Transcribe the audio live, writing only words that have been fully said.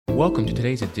Welcome to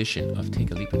today's edition of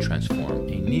Take a Leap and Transform,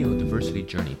 a Neo-Diversity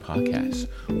Journey podcast,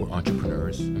 where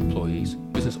entrepreneurs, employees,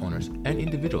 business owners, and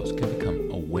individuals can become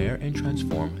aware and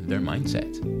transform their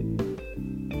mindset.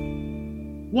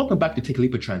 Welcome back to Take a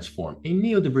Leap and Transform, a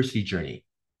Neo-Diversity Journey.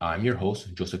 I'm your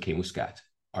host, Joseph K. Muscat.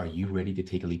 Are you ready to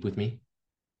take a leap with me?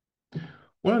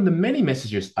 One of the many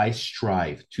messages I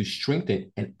strive to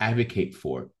strengthen and advocate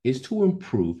for is to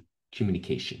improve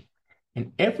communication.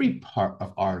 In every part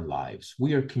of our lives,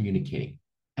 we are communicating.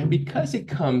 And because it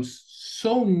comes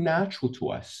so natural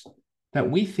to us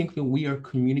that we think that we are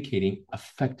communicating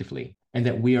effectively and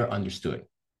that we are understood,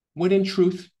 when in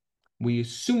truth, we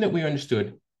assume that we are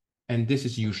understood, and this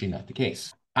is usually not the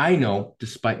case. I know,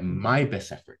 despite my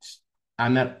best efforts,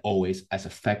 I'm not always as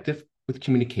effective with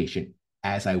communication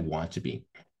as I want to be.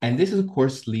 And this, of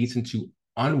course, leads into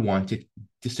unwanted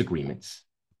disagreements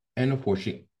and,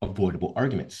 unfortunately, avoidable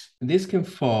arguments. This can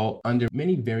fall under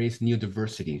many various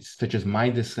neurodiversities, such as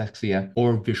my dyslexia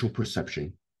or visual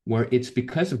perception, where it's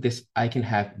because of this I can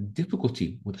have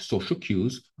difficulty with social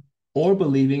cues or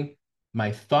believing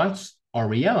my thoughts are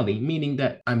reality, meaning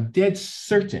that I'm dead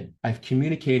certain I've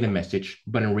communicated a message,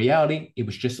 but in reality, it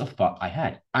was just a thought I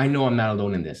had. I know I'm not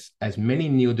alone in this, as many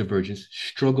neurodivergents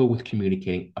struggle with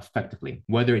communicating effectively,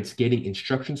 whether it's getting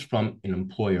instructions from an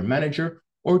employer manager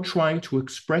or trying to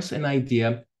express an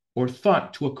idea or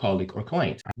thought to a colleague or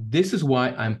client. This is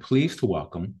why I'm pleased to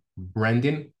welcome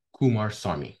Brendan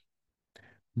Kumarasamy.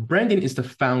 Brendan is the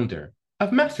founder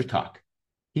of Master Talk.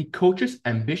 He coaches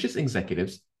ambitious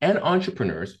executives and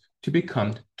entrepreneurs to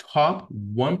become top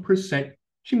 1%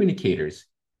 communicators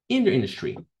in their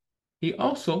industry. He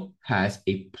also has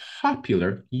a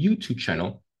popular YouTube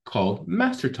channel called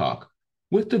Master Talk,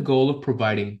 with the goal of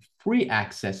providing free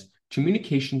access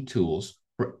communication tools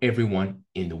for everyone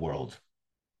in the world.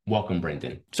 Welcome,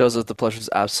 Brendan. Joseph, the pleasure is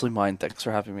absolutely mine. Thanks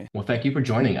for having me. Well, thank you for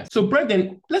joining us. So,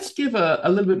 Brendan, let's give a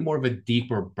little bit more of a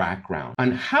deeper background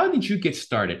on how did you get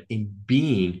started in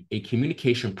being a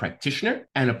communication practitioner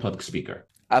and a public speaker?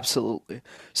 Absolutely.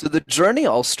 So the journey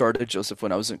all started, Joseph,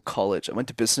 when I was in college. I went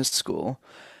to business school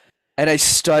and I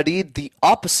studied the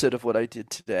opposite of what I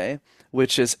did today,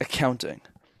 which is accounting.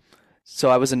 So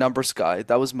I was a numbers guy.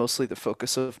 That was mostly the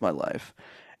focus of my life.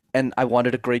 And I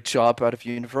wanted a great job out of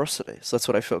university. So that's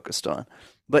what I focused on.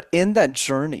 But in that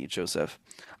journey, Joseph,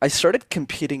 I started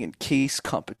competing in case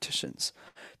competitions.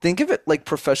 Think of it like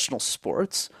professional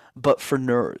sports, but for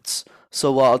nerds.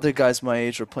 So while other guys my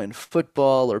age were playing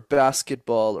football or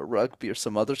basketball or rugby or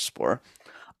some other sport,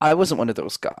 I wasn't one of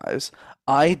those guys.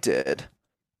 I did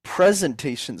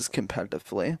presentations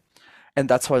competitively, and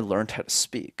that's how I learned how to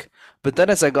speak. But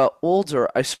then as I got older,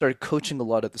 I started coaching a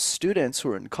lot of the students who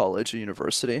were in college or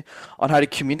university on how to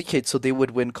communicate so they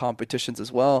would win competitions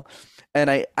as well.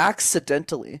 And I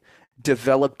accidentally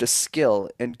developed a skill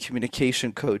in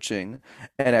communication coaching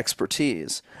and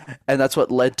expertise. And that's what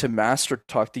led to Master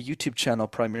Talk, the YouTube channel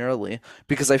primarily,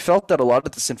 because I felt that a lot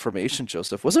of this information,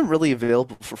 Joseph, wasn't really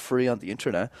available for free on the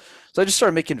internet. So I just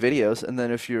started making videos, and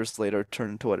then a few years later, it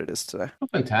turned into what it is today. Oh,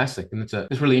 fantastic. And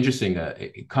it's really interesting,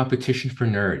 a competition for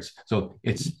nerds. So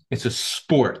it's a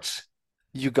sport.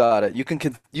 You got it. You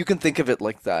can think of it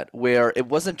like that, where it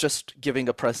wasn't just giving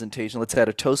a presentation, let's say at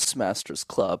a Toastmasters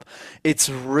club. It's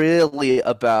really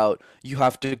about you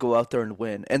have to go out there and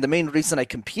win. And the main reason I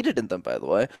competed in them, by the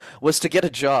way, was to get a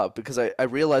job because I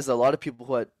realized that a lot of people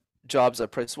who had jobs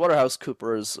at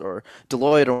PricewaterhouseCoopers or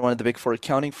Deloitte or one of the big four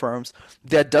accounting firms,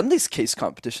 they had done these case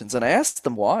competitions, and I asked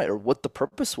them why or what the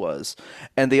purpose was.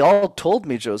 And they all told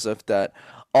me, Joseph, that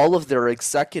all of their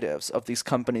executives of these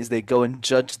companies, they go and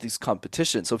judge these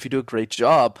competitions. So if you do a great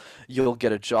job, you'll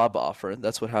get a job offer. And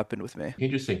that's what happened with me.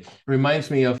 Interesting. It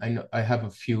reminds me of, I know I have a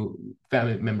few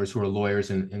family members who are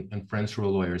lawyers and friends who are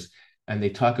lawyers, and they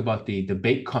talk about the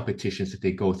debate competitions that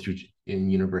they go through in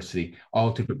university,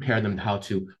 all to prepare them how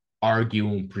to argue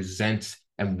and present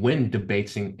and win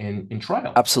debates in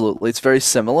trial. Absolutely. It's very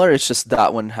similar. It's just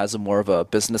that one has a more of a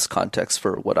business context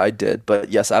for what I did. But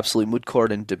yes, absolutely. Moot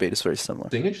court and debate is very similar.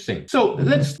 Interesting. So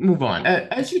let's move on.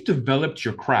 As you developed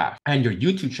your craft and your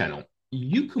YouTube channel,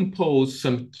 you composed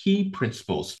some key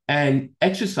principles and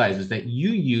exercises that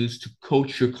you use to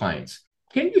coach your clients.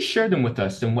 Can you share them with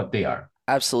us and what they are?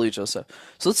 Absolutely, Joseph.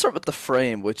 So let's start with the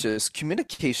frame, which is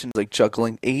communication is like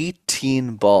juggling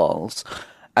 18 balls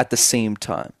at the same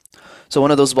time. So one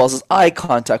of those balls is eye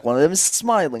contact, one of them is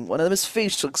smiling, one of them is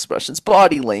facial expressions,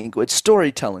 body language,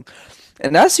 storytelling.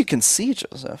 And as you can see,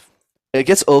 Joseph, it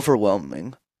gets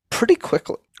overwhelming pretty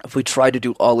quickly if we try to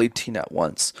do all 18 at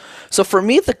once. So for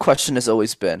me, the question has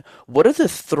always been, what are the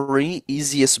 3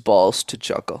 easiest balls to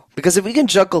juggle? Because if we can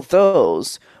juggle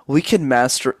those, we can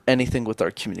master anything with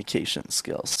our communication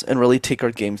skills and really take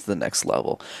our game to the next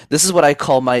level. This is what I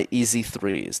call my easy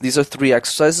threes. These are three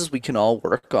exercises we can all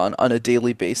work on a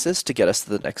daily basis to get us to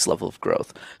the next level of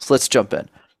growth. So let's jump in.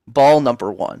 Ball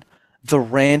number one, the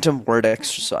random word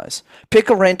exercise. Pick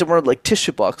a random word like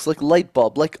tissue box, like light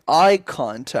bulb, like eye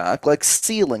contact, like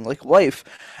ceiling, like wife,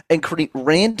 and create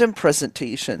random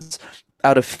presentations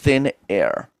out of thin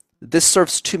air. This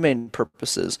serves two main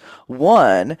purposes.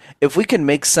 One, if we can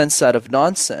make sense out of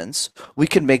nonsense, we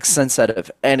can make sense out of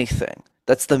anything.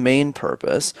 That's the main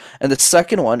purpose. And the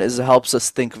second one is it helps us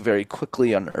think very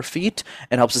quickly on our feet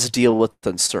and helps us deal with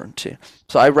uncertainty.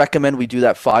 So I recommend we do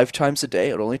that 5 times a day.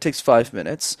 It only takes 5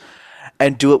 minutes.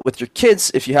 And do it with your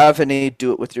kids if you have any.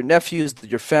 Do it with your nephews,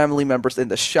 your family members in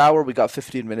the shower. We got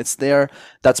 15 minutes there.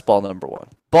 That's ball number one.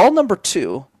 Ball number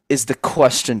two is the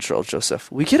question drill,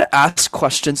 Joseph. We get asked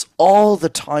questions all the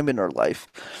time in our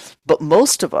life, but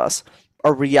most of us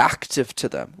are reactive to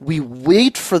them. We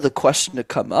wait for the question to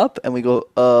come up and we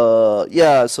go,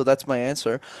 yeah, so that's my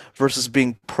answer, versus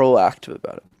being proactive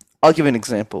about it. I'll give you an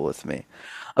example with me.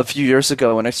 A few years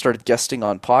ago when I started guesting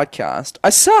on podcast, I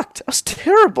sucked. I was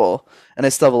terrible. And I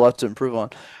still have a lot to improve on.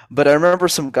 But I remember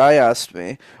some guy asked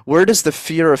me, where does the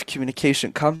fear of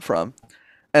communication come from?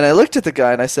 And I looked at the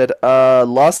guy and I said,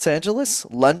 Los Angeles?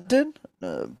 London?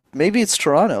 Maybe it's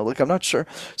Toronto. Like, I'm not sure.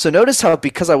 So notice how,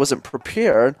 because I wasn't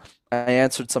prepared, I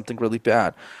answered something really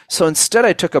bad. So instead,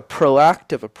 I took a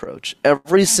proactive approach.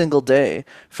 Every single day,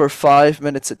 for 5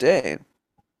 minutes a day,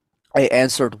 I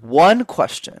answered one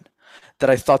question that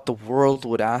I thought the world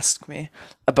would ask me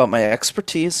about my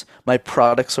expertise, my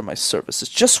products, or my services.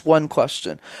 Just one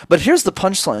question. But here's the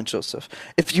punchline, Joseph.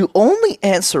 If you only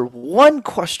answer one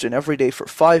question every day for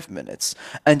 5 minutes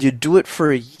and you do it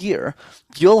for a year,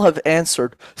 you'll have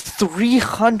answered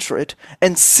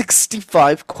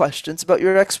 365 questions about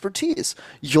your expertise.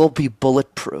 You'll be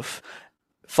bulletproof.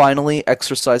 Finally,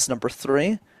 exercise number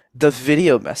 3, the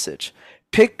video message.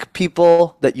 Pick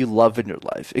people that you love in your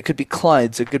life. It could be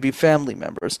clients, it could be family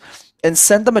members, and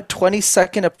send them a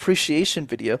 20-second appreciation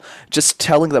video just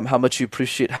telling them how much you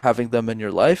appreciate having them in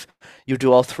your life. You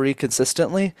do all 3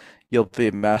 consistently, you'll be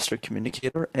a master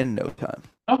communicator in no time.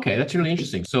 Okay, that's really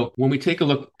interesting. So when we take a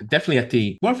look definitely at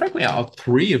frankly, all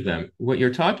 3 of them, what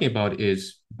you're talking about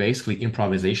is basically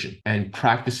improvisation and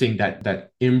practicing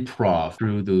that improv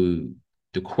through the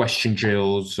question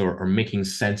drills or making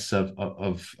sense of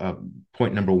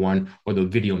point number 1 or the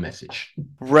video message.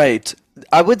 Right.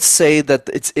 I would say that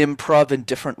it's improv in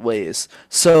different ways.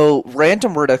 So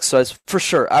random word exercise, for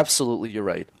sure, absolutely, you're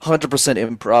right.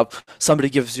 100% improv. Somebody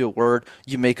gives you a word,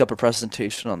 you make up a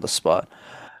presentation on the spot.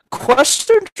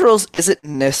 Question drills isn't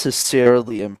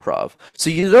necessarily improv. So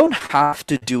you don't have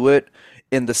to do it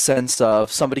in the sense of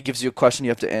somebody gives you a question,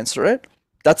 you have to answer it.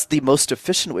 That's the most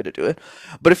efficient way to do it.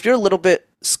 But if you're a little bit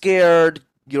scared,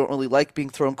 you don't really like being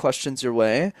thrown questions your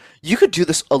way, you could do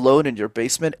this alone in your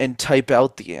basement and type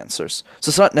out the answers. So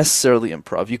it's not necessarily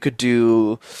improv. You could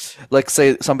do, like,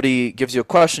 say somebody gives you a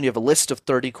question, you have a list of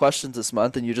 30 questions this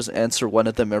month, and you just answer one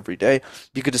of them every day.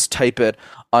 You could just type it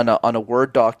on a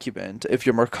Word document if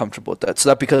you're more comfortable with that. So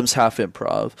that becomes half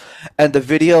improv. And the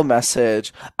video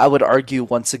message, I would argue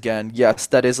once again, yes,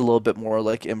 that is a little bit more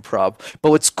like improv. But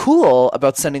what's cool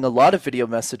about sending a lot of video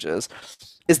messages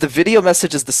is the video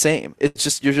message is the same. It's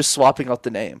just you're just swapping out the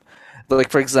name.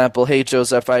 Like, for example, hey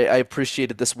Joseph, I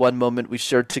appreciated this one moment we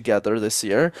shared together this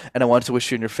year, and I wanted to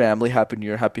wish you and your family Happy New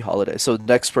Year, Happy Holidays. So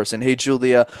next person, hey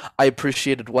Julia, I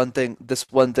appreciated this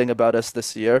one thing about us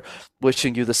this year,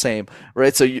 wishing you the same,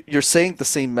 right? So you're saying the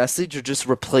same message, you're just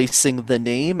replacing the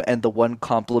name and the one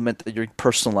compliment that you're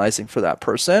personalizing for that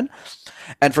person.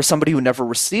 And for somebody who never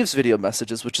receives video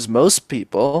messages, which is most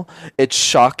people, it's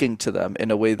shocking to them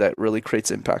in a way that really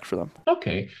creates impact for them.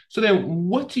 Okay. So then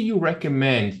what do you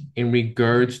recommend in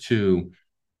regards to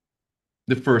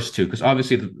the first 2? Because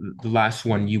obviously the last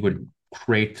one, you would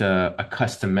create a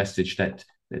custom message that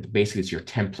basically is your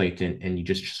template and you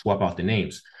just swap out the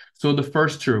names. So the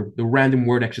first 2, the random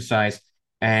word exercise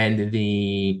and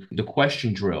the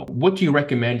question drill, what do you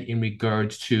recommend in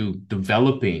regards to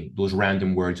developing those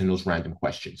random words and those random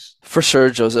questions? For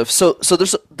sure, Joseph. So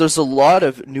there's a lot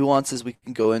of nuances we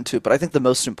can go into, but I think the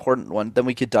most important one, then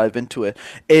we could dive into it,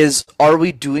 is are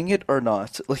we doing it or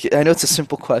not? Like, I know it's a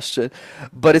simple question,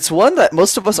 but it's one that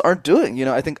most of us aren't doing. You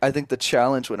know, I think the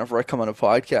challenge whenever I come on a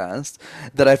podcast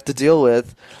that I have to deal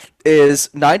with is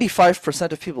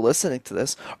 95% of people listening to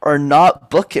this are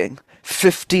not booking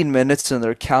 15 minutes in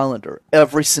their calendar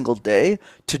every single day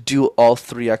to do all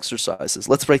 3 exercises.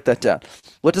 Let's break that down.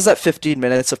 What does that 15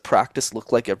 minutes of practice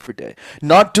look like every day?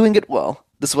 Not doing it well,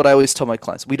 This is what I always tell my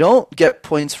clients. We don't get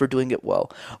points for doing it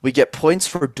well. We get points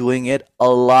for doing it a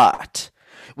lot.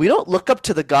 We don't look up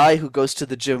to the guy who goes to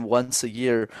the gym once a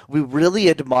year. We really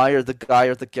admire the guy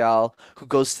or the gal who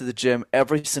goes to the gym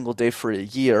every single day for a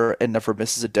year and never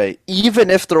misses a day, even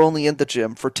if they're only in the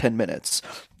gym for 10 minutes.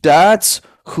 That's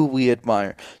who we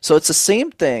admire. So it's the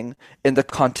same thing in the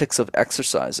context of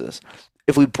exercises.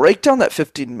 If we break down that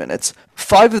 15 minutes,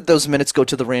 5 of those minutes go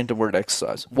to the random word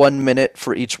exercise. 1 minute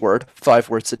for each word, 5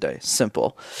 words a day.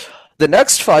 Simple. The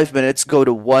next 5 minutes go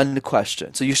to one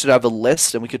question. So you should have a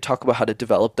list, and we could talk about how to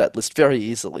develop that list very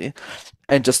easily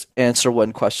and just answer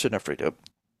one question every day.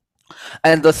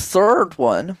 And the third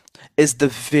one is the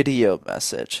video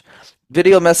message.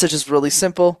 Video message is really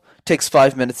simple. Takes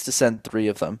 5 minutes to send 3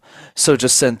 of them. So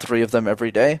just send 3 of them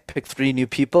every day. Pick 3 new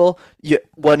people.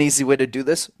 One easy way to do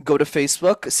this, go to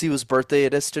Facebook, see whose birthday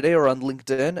it is today, or on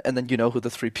LinkedIn, and then you know who the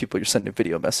 3 people you're sending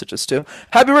video messages to.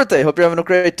 Happy birthday. Hope you're having a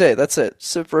great day. That's it.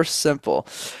 Super simple.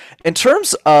 In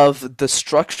terms of the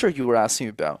structure you were asking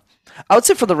about, I would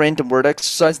say for the random word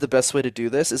exercise, the best way to do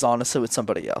this is honestly with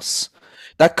somebody else.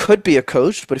 That could be a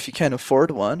coach, but if you can't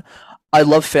afford one, I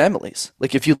love families.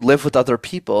 Like if you live with other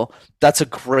people, that's a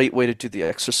great way to do the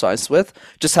exercise with.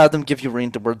 Just have them give you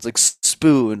random words like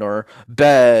spoon or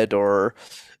bed or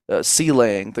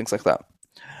ceiling, things like that.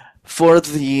 For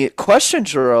the question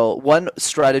drill, one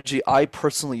strategy I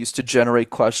personally use to generate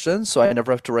questions, so I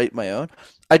never have to write my own,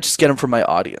 I just get them from my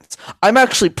audience. I'm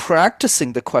actually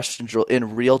practicing the question drill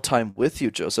in real time with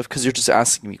you, Joseph, because you're just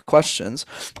asking me questions.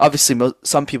 Obviously,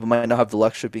 some people might not have the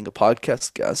luxury of being a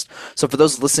podcast guest. So for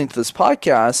those listening to this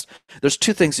podcast, there's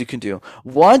 2 things you can do.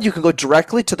 One, you can go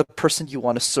directly to the person you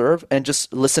want to serve and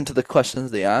just listen to the questions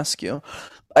they ask you.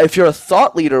 If you're a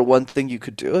thought leader, one thing you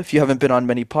could do, if you haven't been on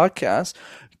many podcasts,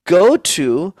 go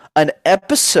to an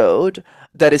episode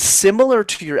that is similar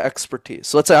to your expertise.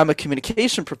 So let's say I'm a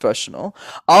communication professional.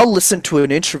 I'll listen to an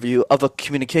interview of a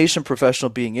communication professional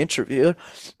being interviewed,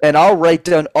 and I'll write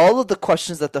down all of the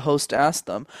questions that the host asked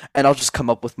them, and I'll just come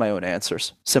up with my own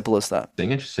answers. Simple as that.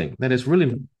 Interesting. That is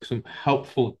really some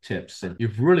helpful tips, and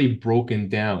you've really broken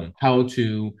down how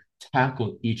to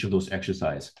tackle each of those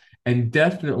exercises. And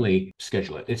definitely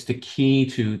schedule it. It's the key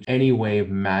to any way of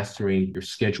mastering your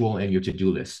schedule and your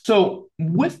to-do list. So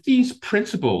with these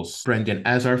principles, Brendan,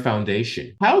 as our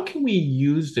foundation, how can we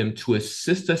use them to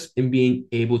assist us in being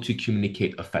able to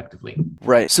communicate effectively?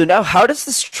 Right. So now how does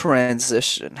this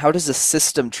transition? How does the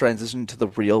system transition to the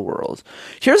real world?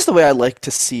 Here's the way I like to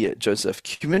see it, Joseph.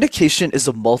 Communication is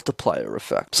a multiplier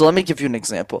effect. So let me give you an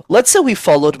example. Let's say we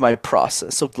followed my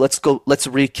process. So let's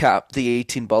recap the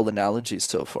 18 ball analogy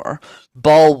so far.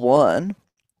 Ball 1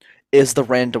 is the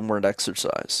random word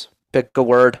exercise. Pick a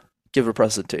word, give a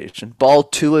presentation. Ball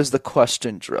 2 is the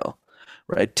question drill,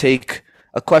 right? Take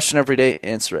a question every day,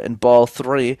 answer it. And ball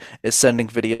 3 is sending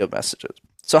video messages.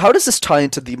 So how does this tie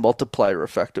into the multiplier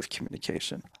effect of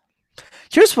communication?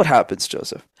 Here's what happens,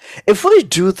 Joseph. If we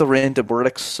do the random word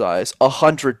exercise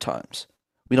 100 times,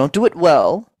 we don't do it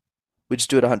well, we just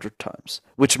do it 100 times,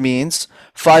 which means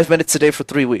 5 minutes a day for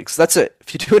 3 weeks. That's it.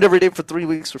 If you do it every day for 3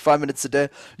 weeks for 5 minutes a day,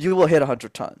 you will hit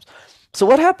 100 times. So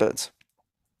what happens?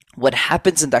 What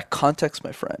happens in that context,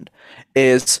 my friend,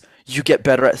 is you get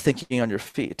better at thinking on your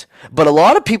feet. But a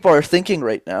lot of people are thinking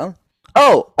right now,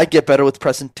 oh, I get better with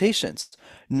presentations.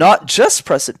 Not just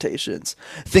presentations.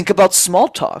 Think about small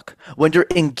talk. When you're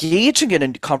engaging in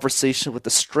a conversation with a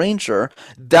stranger,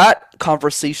 that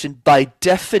conversation by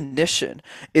definition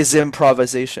is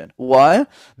improvisation. Why?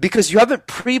 Because you haven't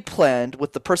pre-planned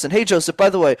with the person, hey Joseph, by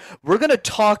the way, we're going to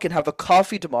talk and have a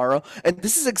coffee tomorrow, and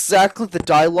this is exactly the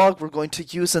dialogue we're going to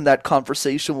use in that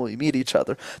conversation when we meet each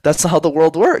other. That's how the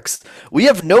world works. We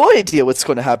have no idea what's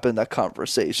going to happen in that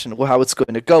conversation, how it's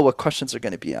going to go, what questions are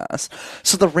going to be asked.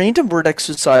 So the random word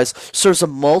exercise serves a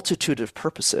multitude of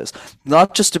purposes,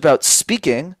 not just about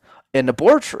speaking in a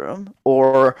boardroom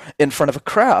or in front of a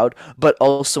crowd, but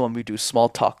also when we do small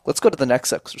talk. Let's go to the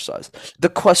next exercise, the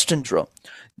question drill.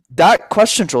 That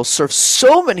question drill serves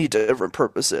so many different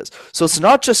purposes. So it's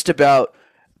not just about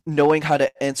knowing how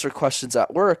to answer questions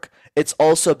at work. It's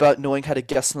also about knowing how to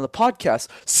guest on the podcast,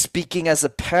 speaking as a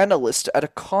panelist at a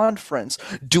conference,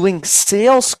 doing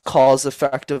sales calls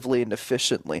effectively and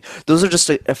efficiently. Those are just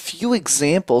a few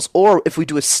examples. Or if we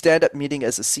do a stand-up meeting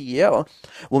as a CEO,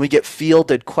 when we get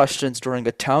fielded questions during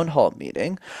a town hall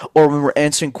meeting, or when we're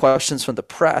answering questions from the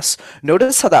press,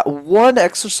 notice how that one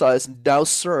exercise now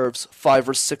serves 5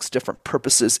 or 6 different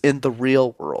purposes in the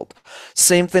real world.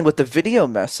 Same thing with the video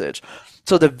message.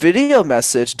 So the video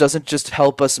message doesn't just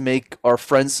help us make our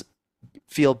friends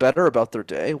feel better about their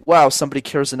day. Wow, somebody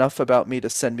cares enough about me to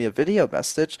send me a video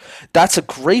message. That's a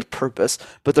great purpose,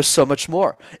 but there's so much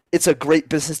more. It's a great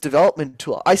business development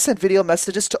tool. I send video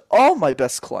messages to all my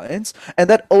best clients, and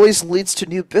that always leads to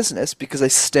new business because I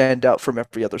stand out from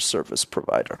every other service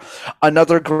provider.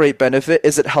 Another great benefit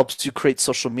is it helps you create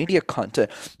social media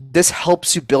content. This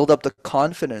helps you build up the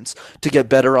confidence to get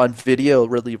better on video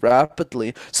really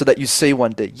rapidly so that you say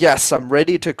one day, yes, I'm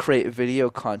ready to create video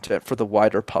content for the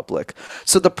wider public.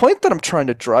 So the point that I'm trying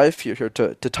to drive here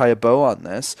to tie a bow on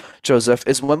this, Joseph,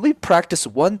 is when we practice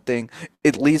one thing,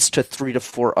 it leads to 3 to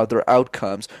 4 other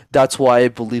outcomes. That's why I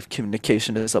believe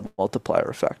communication is a multiplier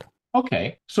effect.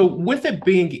 Okay, so with it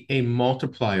being a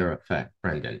multiplier effect,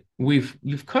 Brendan,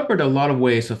 you've covered a lot of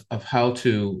ways of how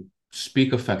to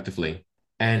speak effectively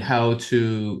and how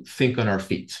to think on our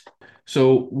feet.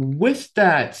 So with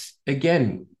that,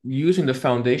 again, using the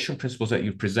foundation principles that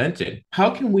you presented, how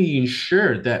can we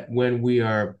ensure that when we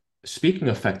are speaking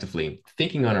effectively,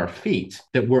 thinking on our feet,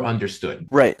 that we're understood?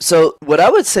 Right. So what I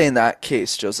would say in that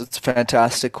case, Joseph, it's a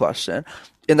fantastic question.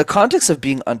 In the context of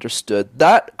being understood,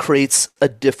 that creates a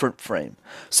different frame.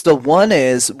 So one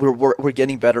is we're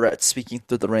getting better at speaking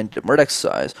through the random word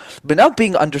exercise, but now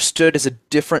being understood is a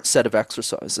different set of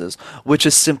exercises, which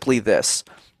is simply this.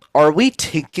 Are we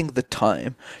taking the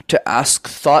time to ask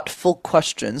thoughtful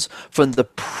questions from the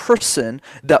person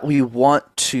that we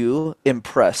want to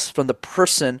impress, from the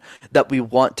person that we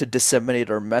want to disseminate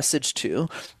our message to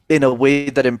in a way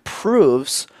that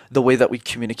improves the way that we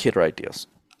communicate our ideas?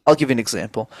 I'll give you an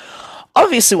example.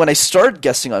 Obviously, when I started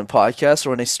guesting on podcasts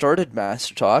or when I started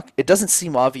Master Talk, it doesn't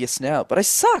seem obvious now, but I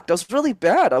sucked. I was really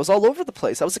bad. I was all over the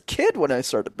place. I was a kid when I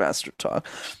started Master Talk.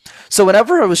 So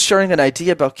whenever I was sharing an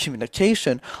idea about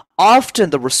communication, often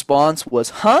the response was,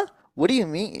 huh? What do you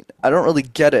mean? I don't really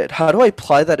get it. How do I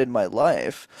apply that in my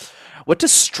life? What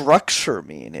does structure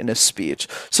mean in a speech?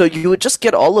 So you would just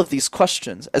get all of these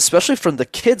questions, especially from the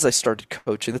kids I started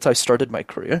coaching. That's how I started my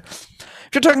career.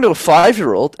 If you're talking to a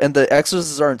 5-year-old and the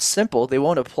exercises aren't simple, they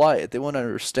won't apply it. They won't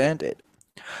understand it.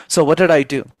 So what did I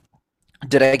do?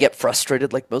 Did I get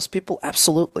frustrated like most people?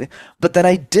 Absolutely. But then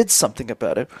I did something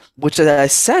about it, which is I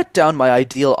sat down my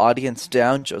ideal audience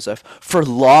down, Joseph, for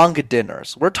long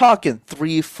dinners. We're talking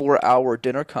 3-4 hour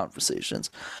dinner conversations.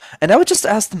 And I would just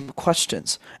ask them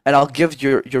questions. And I'll give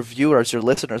your viewers, your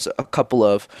listeners, a couple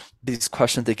of these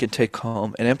questions they can take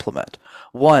home and implement.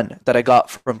 One that I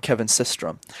got from Kevin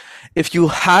Systrom. If you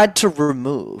had to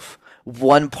remove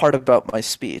one part about my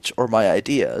speech or my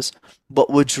ideas, what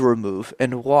would you remove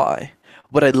and why?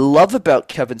 What I love about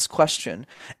Kevin's question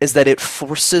is that it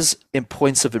forces in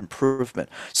points of improvement.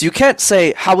 So you can't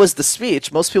say, how was the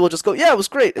speech? Most people just go, yeah, it was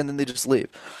great, and then they just leave.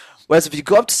 Whereas if you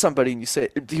go up to somebody and you say,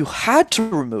 if you had to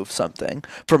remove something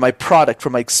from my product,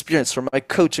 from my experience, from my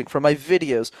coaching, from my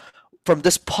videos, from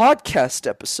this podcast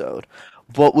episode,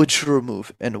 what would you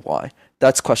remove and why?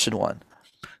 That's question one.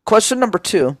 Question number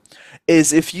two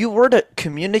is if you were to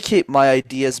communicate my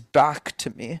ideas back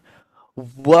to me,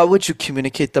 what would you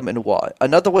communicate them and why?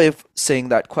 Another way of saying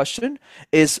that question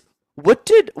is what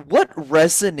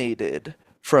resonated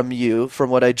from you from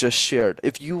what I just shared?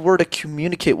 If you were to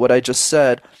communicate what I just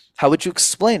said, how would you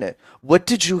explain it? What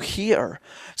did you hear?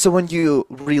 So when you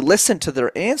re-listen to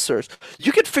their answers,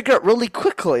 you can figure out really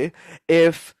quickly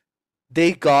if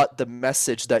they got the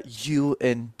message that you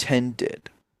intended.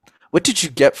 What did you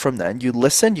get from that? And you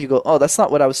listen, you go, oh, that's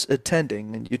not what I was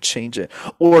intending, and you change it.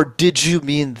 Or did you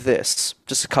mean this?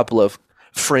 Just a couple of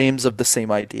frames of the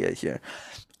same idea here.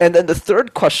 And then the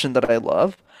third question that I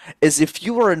love is if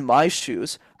you were in my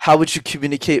shoes, how would you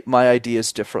communicate my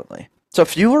ideas differently? So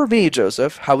if you were me,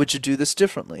 Joseph, how would you do this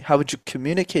differently? How would you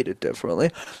communicate it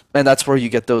differently? And that's where you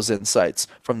get those insights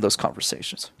from those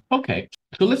conversations. Okay,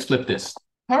 so let's flip this.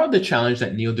 Part of the challenge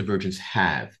that neurodivergents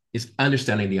have is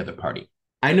understanding the other party.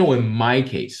 I know in my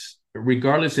case,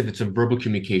 regardless if it's a verbal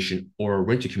communication or a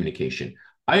written communication,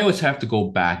 I always have to go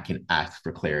back and ask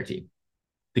for clarity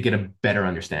to get a better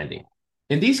understanding.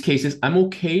 In these cases, I'm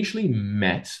occasionally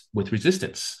met with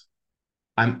resistance.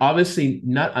 I'm obviously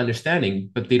not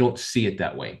understanding, but they don't see it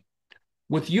that way.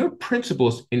 With your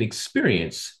principles and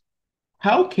experience,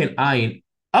 how can I and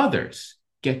others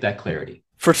get that clarity?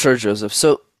 For sure, Joseph.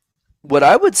 So what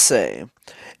I would say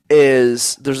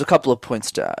is there's a couple of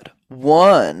points to add.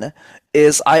 One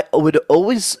is I would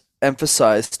always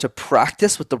emphasize to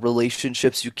practice with the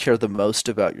relationships you care the most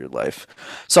about your life.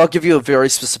 So I'll give you a very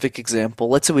specific example.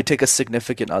 Let's say we take a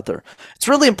significant other. It's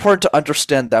really important to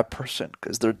understand that person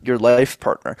because they're your life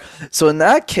partner. So in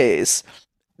that case,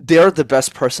 they're the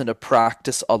best person to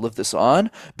practice all of this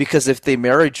on, because if they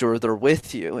married you or they're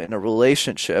with you in a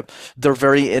relationship, they're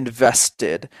very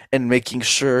invested in making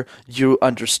sure you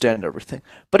understand everything.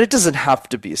 But it doesn't have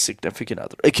to be a significant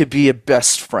other. It could be a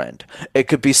best friend. It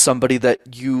could be somebody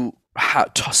that you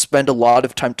spend a lot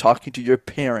of time talking to, your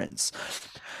parents.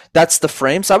 That's the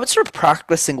frame. So I would start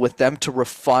practicing with them to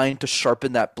refine, to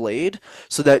sharpen that blade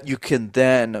so that you can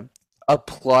then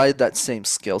apply that same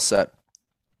skill set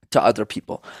to other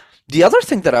people. The other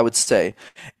thing that I would say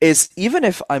is, even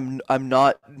if I'm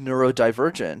not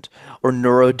neurodivergent or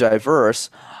neurodiverse,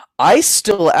 I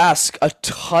still ask a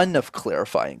ton of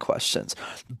clarifying questions.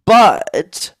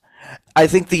 But I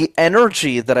think the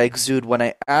energy that I exude when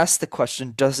I ask the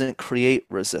question doesn't create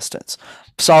resistance.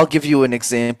 So I'll give you an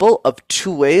example of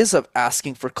two ways of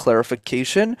asking for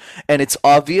clarification, and it's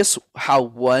obvious how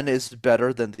one is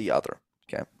better than the other.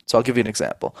 Okay, so I'll give you an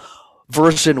example.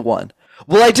 Version one.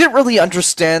 Well, I didn't really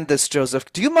understand this,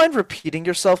 Joseph. Do you mind repeating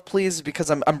yourself, please? Because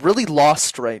I'm really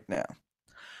lost right now.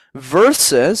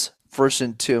 Versus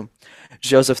version two.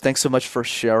 Joseph, thanks so much for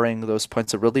sharing those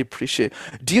points. I really appreciate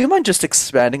it. Do you mind just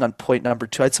expanding on point number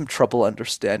two? I had some trouble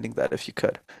understanding that, if you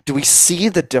could. Do we see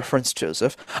the difference,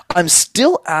 Joseph? I'm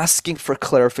still asking for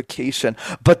clarification,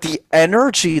 but the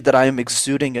energy that I am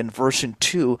exuding in version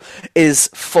two is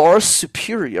far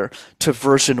superior to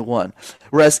version one.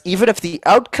 Whereas even if the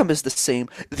outcome is the same,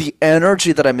 the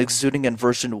energy that I'm exuding in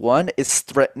version one is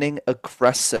threatening,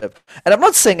 aggressive. And I'm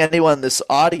not saying anyone in this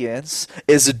audience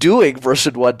is doing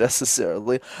version one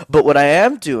necessarily, but what I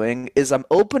am doing is I'm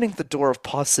opening the door of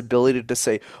possibility to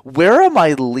say, where am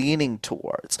I leaning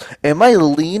towards? Am I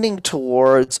leaning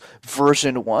towards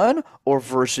version one or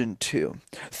version two?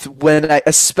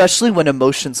 Especially when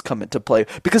emotions come into play,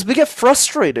 because we get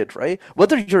frustrated, right?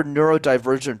 Whether you're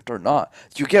neurodivergent or not,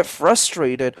 you get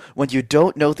frustrated when you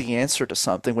don't know the answer to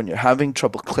something, when you're having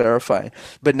trouble clarifying.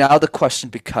 But now the question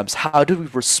becomes, how do we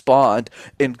respond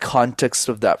in context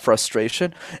of that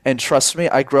frustration? And trust me,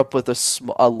 I grew up with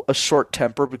a short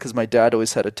temper because my dad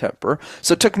always had a temper.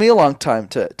 So it took me a long time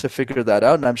to figure that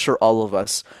out, and I'm sure all of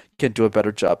us can do a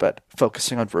better job at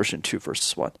focusing on version two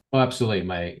versus one. Oh,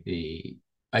 absolutely.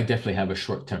 I definitely have a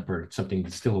short temper. It's something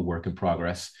that's still a work in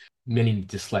progress. Many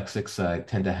dyslexics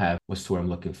tend to have what's the word I'm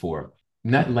looking for,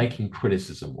 not liking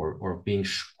criticism or being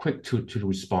quick to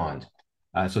respond.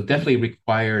 So definitely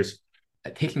requires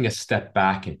taking a step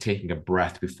back and taking a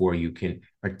breath before you can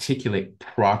articulate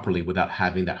properly without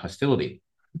having that hostility.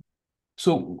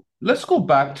 So let's go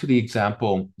back to the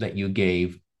example that you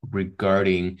gave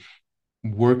regarding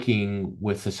working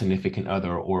with a significant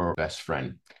other or best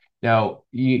friend. Now,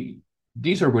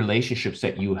 these are relationships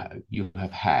that you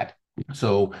have had.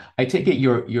 So I take it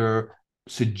you're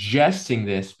suggesting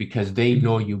this because they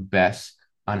know you best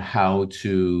on how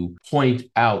to point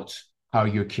out how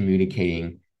you're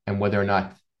communicating and whether or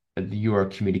not you are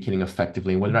communicating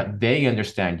effectively and whether or not they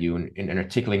understand you and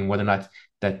articulating whether or not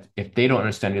that if they don't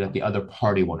understand you, that the other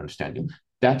party won't understand you.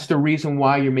 That's the reason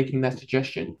why you're making that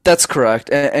suggestion. That's correct.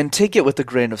 And take it with a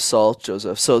grain of salt,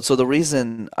 Joseph. So the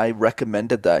reason I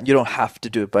recommended that, you don't have to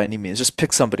do it by any means. Just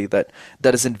pick somebody that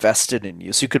is invested in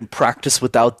you so you can practice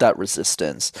without that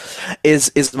resistance.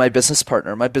 Is my business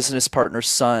partner. My business partner's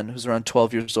son, who's around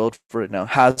 12 years old right now,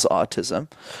 has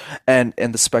autism, and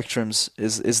the spectrums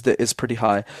is pretty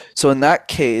high. So in that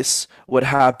case, what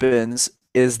happens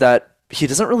is that he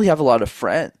doesn't really have a lot of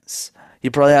friends. He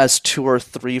probably has two or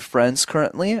three friends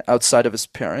currently outside of his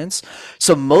parents.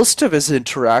 So most of his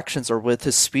interactions are with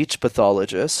his speech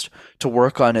pathologist to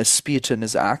work on his speech and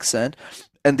his accent.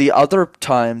 And the other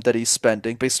time that he's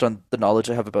spending, based on the knowledge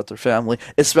I have about their family,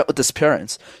 is spent with his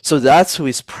parents. So that's who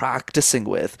he's practicing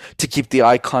with to keep the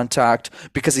eye contact,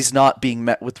 because he's not being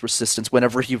met with resistance.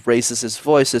 Whenever he raises his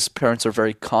voice, his parents are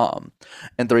very calm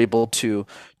and they're able to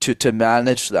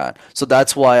manage that. So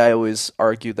that's why I always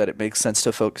argue that it makes sense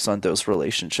to focus on those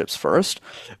relationships first.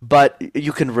 But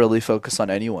you can really focus on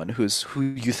anyone who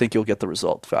you think you'll get the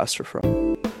result faster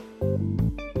from.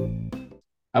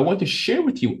 I want to share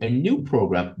with you a new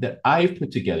program that I've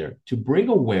put together to bring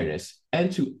awareness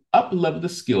and to up-level the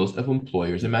skills of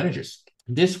employers and managers.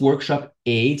 This workshop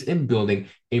aids in building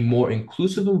a more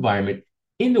inclusive environment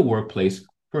in the workplace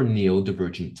for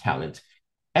neurodivergent talent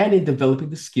and in developing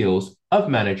the skills of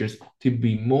managers to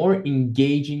be more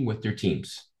engaging with their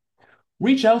teams.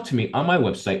 Reach out to me on my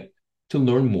website to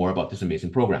learn more about this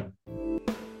amazing program.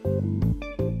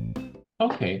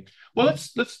 Okay, well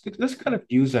let's kind of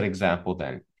use that example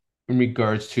then in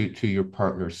regards to your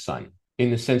partner's son, in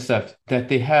the sense that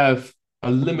they have a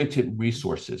limited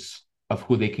resources of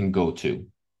who they can go to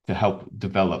help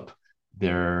develop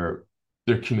their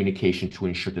communication to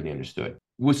ensure that they understood.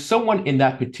 with someone in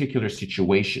that particular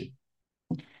situation,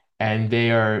 and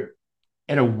they are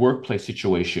in a workplace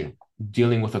situation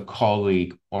dealing with a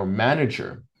colleague or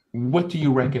manager, what do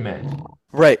you recommend?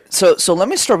 Right. So let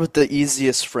me start with the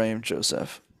easiest frame,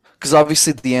 Joseph, because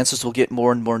obviously the answers will get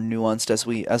more and more nuanced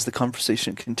as the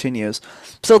conversation continues.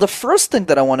 So the first thing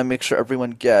that I want to make sure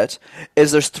everyone gets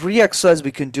is there's three exercises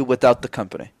we can do without the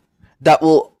company that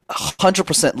will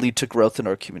 100% lead to growth in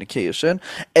our communication.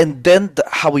 And then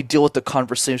how we deal with the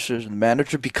conversation with the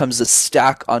manager becomes a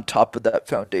stack on top of that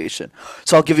foundation.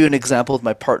 So I'll give you an example of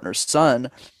my partner's son.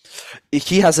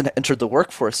 He hasn't entered the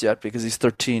workforce yet because he's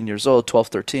 13 years old, 12,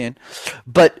 13.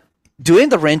 But doing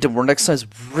the random word exercise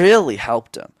really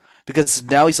helped him because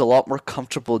now he's a lot more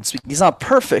comfortable in speaking. He's not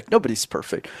perfect, nobody's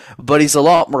perfect, but he's a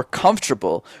lot more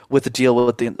comfortable with the deal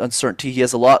with the uncertainty. He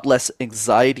has a lot less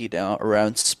anxiety now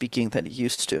around speaking than he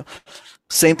used to.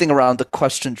 Same thing around the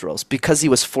question drills. Because he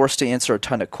was forced to answer a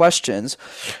ton of questions,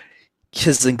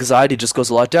 his anxiety just goes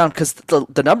a lot down because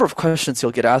the number of questions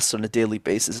he'll get asked on a daily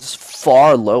basis is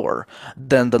far lower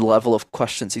than the level of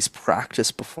questions he's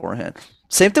practiced beforehand.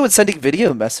 Same thing with sending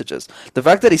video messages. The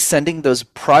fact that he's sending those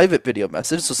private video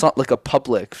messages, so it's not like a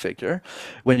public figure,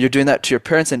 when you're doing that to your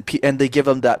parents and they give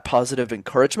him that positive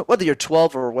encouragement, whether you're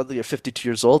 12 or whether you're 52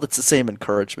 years old, it's the same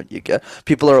encouragement you get.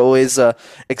 People are always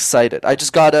excited. I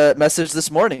just got a message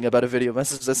this morning about a video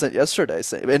message I sent yesterday,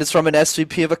 and it's from an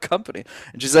SVP of a company,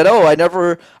 and she said, "Oh, I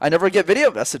never get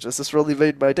video messages. This really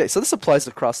made my day." So this applies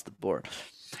across the board.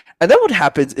 And then what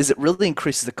happens is it really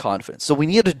increases the confidence. So we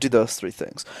need to do those three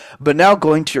things. But now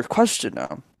going to your question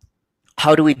now,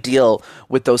 how do we deal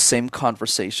with those same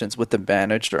conversations with the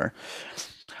manager?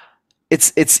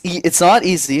 It's not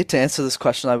easy to answer this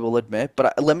question, I will admit,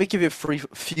 but let me give you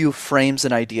a few frames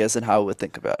and ideas and how I would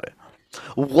think about it.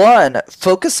 One,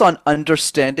 focus on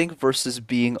understanding versus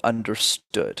being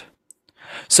understood.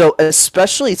 So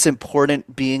especially it's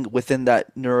important being within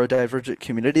that neurodivergent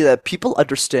community that people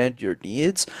understand your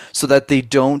needs so that they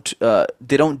don't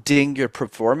ding your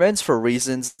performance for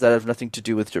reasons that have nothing to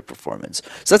do with your performance.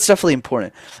 So that's definitely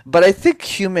important. But I think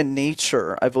human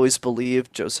nature, I've always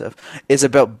believed, Joseph,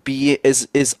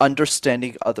 is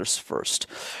understanding others first.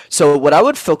 So what I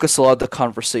would focus a lot of the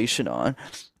conversation on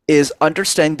is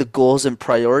understanding the goals and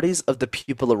priorities of the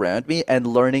people around me and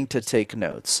learning to take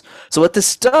notes. So what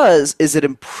this does is it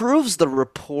improves the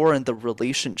rapport and the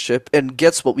relationship and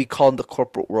gets what we call in the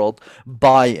corporate world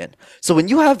buy-in. So when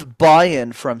you have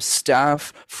buy-in from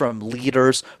staff, from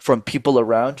leaders, from people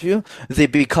around you, they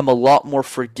become a lot more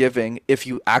forgiving if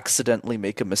you accidentally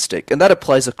make a mistake. And that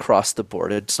applies across the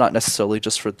board. It's not necessarily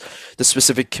just for the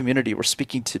specific community we're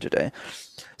speaking to today.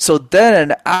 So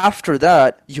then after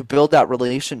that, you build that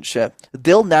relationship.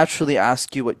 They'll naturally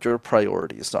ask you what your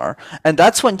priorities are, and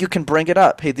that's when you can bring it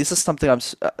up. Hey, this is something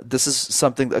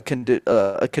a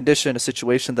condition, a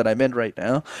situation that I'm in right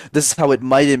now. This is how it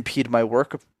might impede my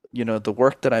work. The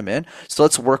work that I'm in. So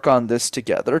let's work on this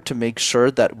together to make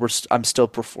sure that I'm still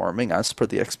performing as per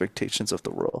the expectations of the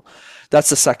role. That's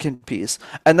the second piece.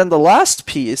 And then the last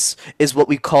piece is what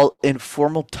we call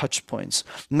informal touch points.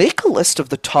 Make a list of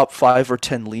the top 5 or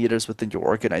 10 leaders within your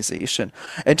organization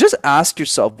and just ask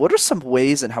yourself, what are some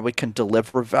ways and how we can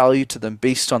deliver value to them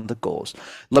based on the goals?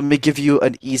 Let me give you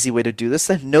an easy way to do this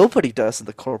that nobody does in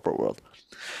the corporate world.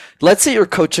 Let's say you're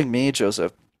coaching me,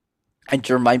 Joseph, and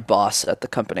you're my boss at the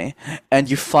company, and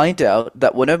you find out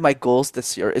that one of my goals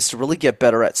this year is to really get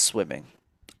better at swimming.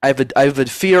 I have a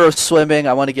fear of swimming.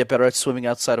 I want to get better at swimming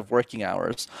outside of working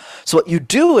hours. So what you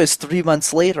do is 3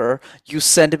 months later, you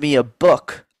send me a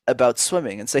book about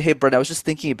swimming and say, "Hey, Brent, I was just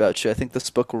thinking about you. I think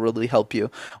this book will really help you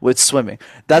with swimming."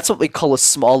 That's what we call a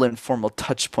small informal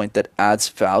touch point that adds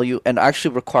value and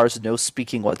actually requires no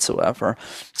speaking whatsoever.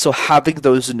 So having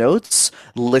those notes,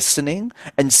 listening,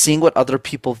 and seeing what other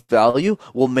people value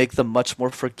will make them much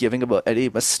more forgiving about any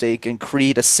mistake and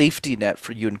create a safety net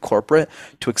for you in corporate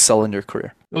to excel in your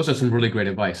career. Those are some really great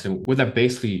advice. And what that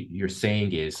basically you're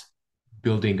saying is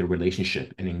building a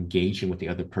relationship and engaging with the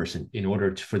other person in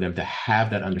order for them to have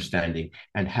that understanding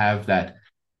and have that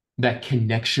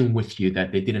connection with you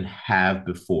that they didn't have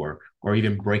before, or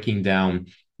even breaking down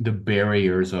the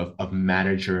barriers of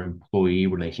manager employee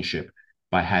relationship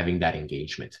by having that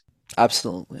engagement.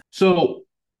 Absolutely. So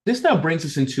this now brings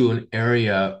us into an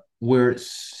area where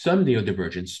some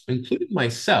neurodivergents, including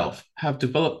myself, have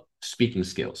developed speaking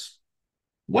skills.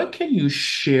 What can you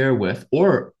share with,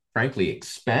 or frankly,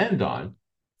 expand on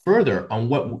further on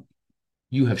what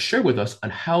you have shared with us on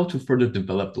how to further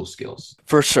develop those skills?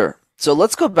 For sure. So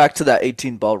let's go back to that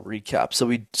 18 ball recap. So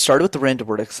we started with the random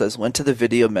word exercise, went to the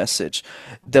video message,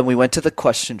 then we went to the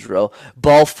question drill.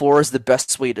 Ball four is the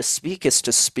best way to speak is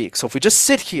to speak. So if we just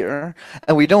sit here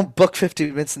and we don't book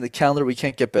 15 minutes in the calendar, we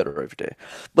can't get better every day.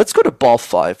 Let's go to ball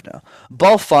five now.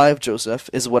 Ball five, Joseph,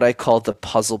 is what I call the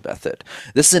puzzle method.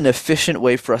 This is an efficient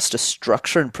way for us to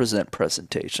structure and present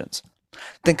presentations.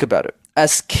 Think about it.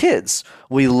 As kids,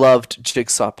 we loved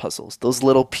jigsaw puzzles, those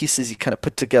little pieces you kind of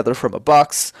put together from a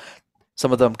box.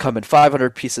 Some of them come in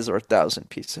 500 pieces or 1,000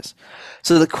 pieces.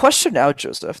 So the question now,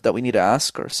 Joseph, that we need to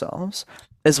ask ourselves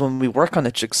is when we work on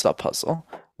a jigsaw puzzle,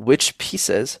 which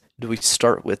pieces do we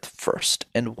start with first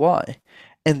and why?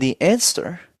 And the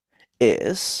answer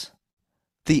is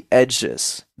the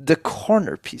edges, the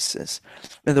corner pieces.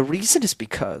 And the reason is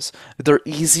because they're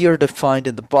easier to find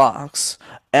in the box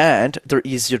and they're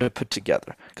easier to put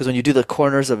together. Because when you do the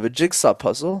corners of a jigsaw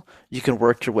puzzle, you can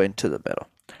work your way into the middle.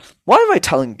 Why am I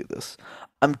telling you this?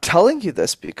 I'm telling you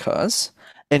this because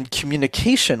in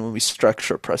communication, when we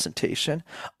structure a presentation,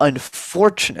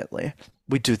 unfortunately,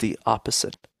 we do the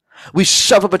opposite. We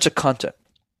shove a bunch of content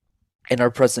in our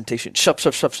presentation. Shove,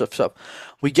 shove, shove, shove, shove.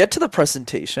 We get to the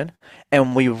presentation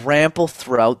and we ramble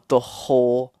throughout the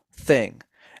whole thing.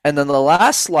 And then the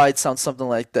last slide sounds something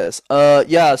like this.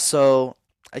 Yeah, so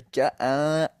I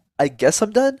guess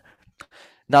I'm done.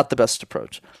 Not the best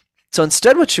approach. So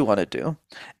instead, what you want to do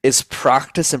is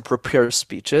practice and prepare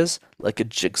speeches like a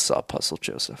jigsaw puzzle,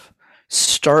 Joseph.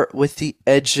 Start with the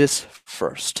edges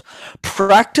first.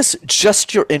 Practice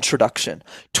just your introduction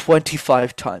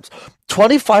 25 times.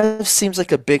 25 seems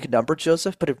like a big number,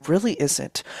 Joseph, but it really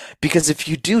isn't. Because if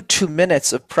you do 2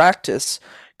 minutes of practice,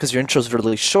 because your intro is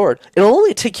really short, it'll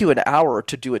only take you an hour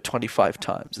to do it 25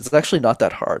 times. It's actually not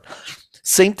that hard.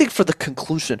 Same thing for the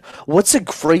conclusion. What's a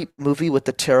great movie with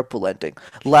a terrible ending?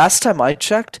 Last time I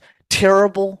checked,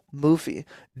 terrible movie.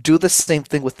 Do the same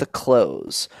thing with the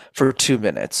close for 2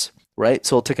 minutes, right?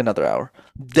 So it'll take another hour.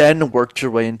 Then work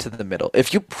your way into the middle.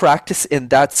 If you practice in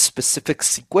that specific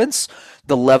sequence,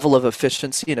 the level of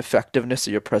efficiency and effectiveness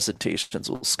of your presentations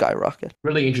will skyrocket.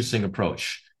 Really interesting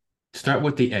approach. Start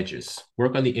with the edges.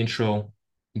 Work on the intro,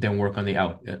 then work on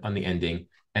the ending,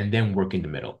 and then work in the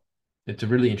middle. It's a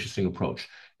really interesting approach.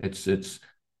 It's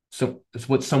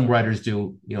what some writers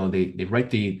do. You know, they write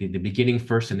the beginning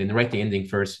first, and then they write the ending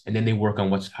first, and then they work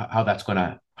on how that's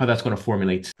gonna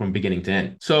formulate from beginning to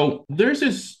end. So there's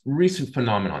this recent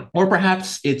phenomenon, or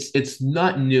perhaps it's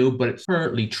not new, but it's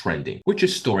currently trending, which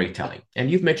is storytelling.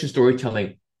 And you've mentioned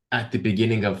storytelling at the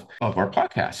beginning of our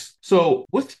podcast. So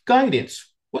with guidance,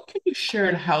 what can you share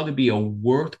on how to be a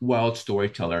worthwhile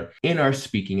storyteller in our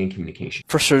speaking and communication?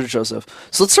 For sure, Joseph.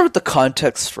 So let's start with the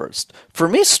context first. For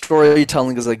me,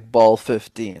 storytelling is like ball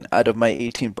 15 out of my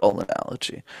 18 ball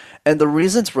analogy. And the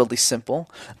reason's really simple,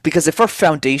 because if our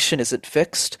foundation isn't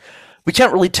fixed, we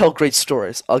can't really tell great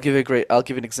stories. I'll give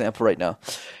you an example right now.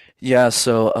 Yeah,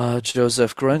 so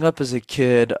Joseph, growing up as a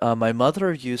kid, my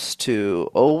mother used to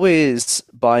always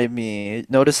buy me.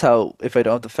 Notice how if I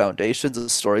don't have the foundations, the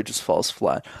story just falls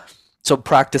flat. So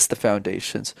practice the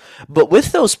foundations. But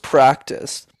with those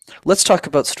practiced, let's talk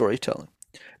about storytelling.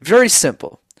 Very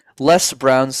simple. Les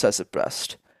Brown says it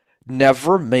best.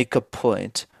 Never make a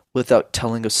point without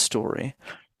telling a story,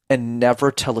 and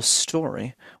never tell a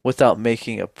story without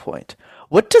making a point.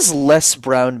 What does Les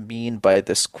Brown mean by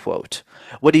this quote?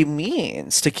 What he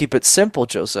means, to keep it simple,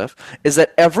 Joseph, is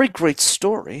that every great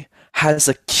story has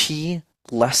a key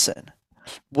lesson.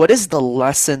 What is the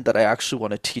lesson that I actually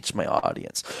want to teach my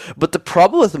audience? But the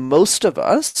problem with most of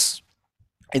us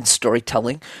in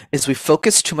storytelling is we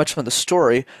focus too much on the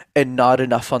story and not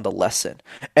enough on the lesson.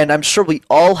 And I'm sure we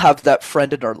all have that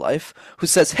friend in our life who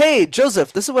says, "Hey,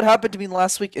 Joseph, this is what happened to me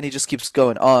last week," and he just keeps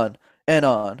going on and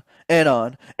on and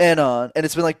on and on, and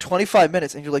it's been like 25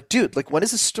 minutes, and you're like, dude, like, when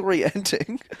is the story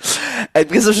ending? And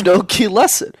because there's no key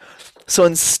lesson. So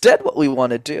instead, what we want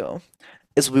to do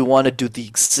is we want to do the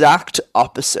exact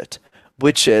opposite,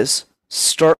 which is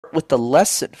start with the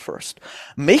lesson first.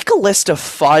 Make a list of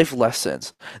 5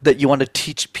 lessons that you want to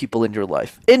teach people in your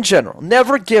life. In general,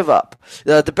 never give up.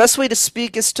 The best way to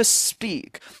speak is to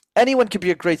speak. Anyone can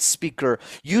be a great speaker.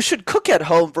 You should cook at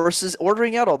home versus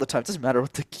ordering out all the time. It doesn't matter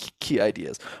what the key idea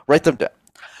is. Write them down.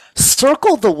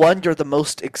 Circle the one you're the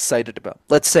most excited about.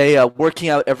 Let's say working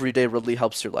out every day really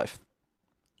helps your life.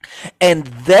 And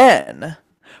then,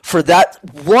 for that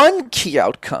one key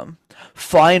outcome,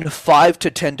 find 5 to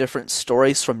 10 different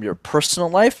stories from your personal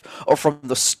life or from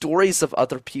the stories of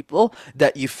other people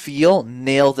that you feel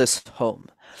nail this home.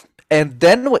 And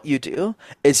then what you do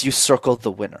is you circle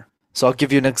the winner. So I'll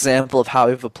give you an example of how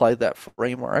I've applied that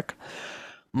framework.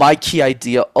 My key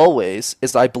idea always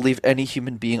is I believe any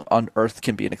human being on earth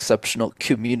can be an exceptional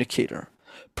communicator,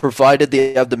 provided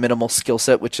they have the minimal skill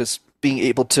set, which is being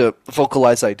able to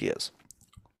vocalize ideas.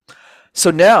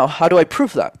 So now, how do I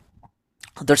prove that?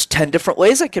 There's 10 different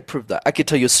ways I could prove that. I could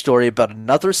tell you a story about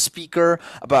another speaker,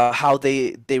 about how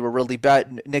they were really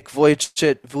bad. Nick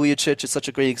Vujicic is such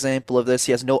a great example of this.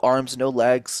 He has no arms, no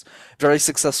legs, very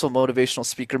successful motivational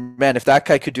speaker. Man, if that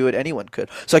guy could do it, anyone could.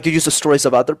 So I could use the stories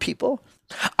of other people.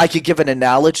 I could give an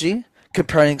analogy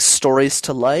comparing stories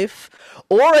to life,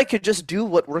 or I could just do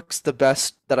what works the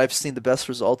best that I've seen the best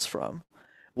results from,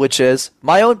 which is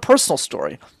my own personal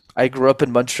story. I grew up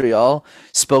in Montreal,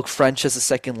 spoke French as a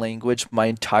second language my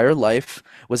entire life,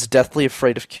 was deathly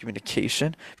afraid of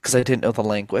communication because I didn't know the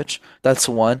language. That's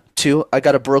one. Two, I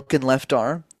got a broken left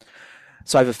arm.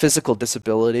 So I have a physical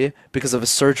disability because of a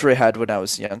surgery I had when I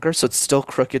was younger. So it's still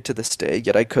crooked to this day,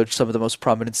 yet I coach some of the most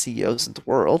prominent CEOs in the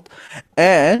world.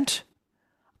 And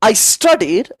I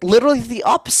studied literally the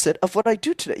opposite of what I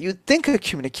do today. You'd think a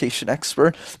communication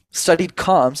expert studied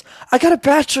comms. I got a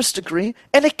bachelor's degree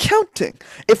in accounting.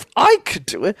 If I could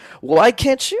do it, why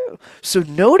can't you? So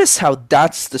notice how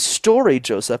that's the story,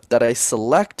 Joseph, that I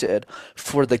selected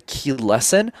for the key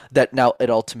lesson that now it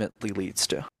ultimately leads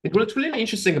to. What's really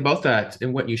interesting about that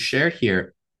and what you shared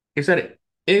here is that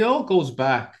it all goes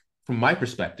back, from my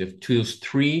perspective, to those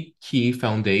three key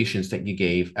foundations that you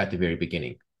gave at the very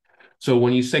beginning. So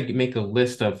when you say make a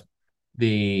list of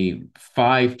the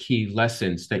 5 key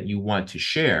lessons that you want to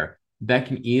share, that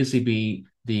can easily be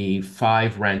the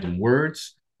 5 random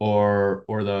words or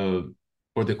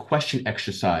the question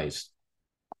exercise,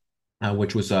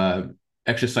 which was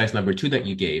exercise number 2 that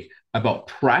you gave, about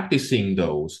practicing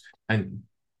those and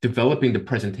developing the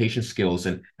presentation skills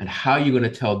and how you're going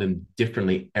to tell them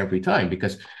differently every time.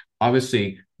 Because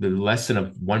obviously the lesson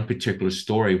of one particular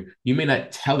story, you may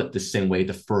not tell it the same way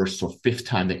the first or fifth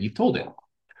time that you've told it.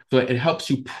 So it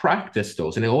helps you practice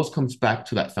those, and it always comes back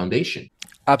to that foundation.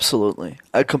 Absolutely.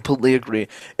 I completely agree.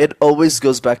 It always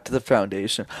goes back to the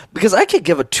foundation. Because I could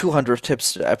give a 200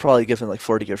 tips today. I've probably given like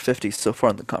 40 or 50 so far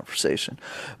in the conversation.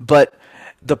 But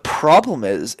the problem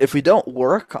is, if we don't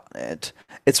work on it,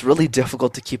 it's really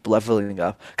difficult to keep leveling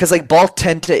up. Because like ball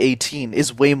 10 to 18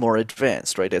 is way more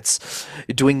advanced, right? It's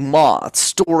doing mods,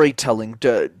 storytelling,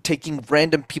 taking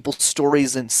random people's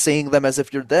stories and saying them as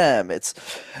if you're them. It's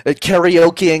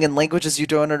karaokeing in languages you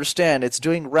don't understand. It's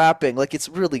doing rapping. Like it's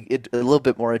really a little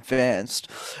bit more advanced.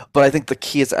 But I think the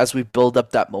key is as we build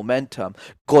up that momentum,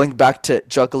 going back to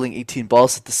juggling 18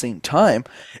 balls at the same time,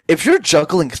 if you're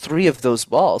juggling 3 of those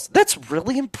balls, that's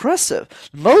really impressive.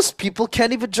 Most people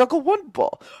can't even juggle 1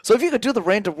 ball. So if you could do the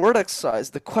random word exercise,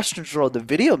 the question draw, the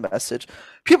video message,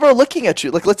 people are looking at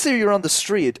you. Like let's say you're on the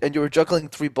street and you're juggling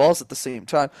 3 balls at the same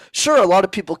time. Sure, a lot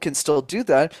of people can still do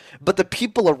that, but the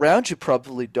people around you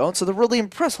probably don't. So they're really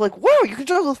impressed. Like, wow, you can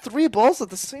juggle 3 balls at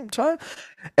the same time.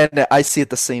 And I see it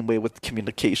the same way with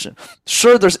communication.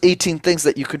 Sure, there's 18 things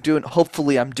that you can do, and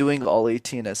hopefully I'm doing all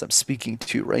 18 as I'm speaking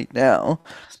to you right now,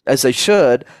 as I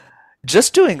should.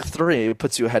 Just doing 3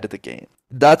 puts you ahead of the game.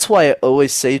 That's why I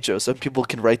always say, Joseph, people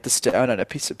can write this down on a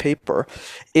piece of paper.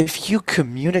 If you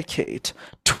communicate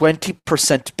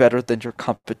 20% better than your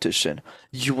competition,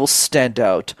 you will stand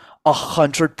out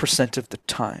 100% of the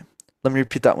time. Let me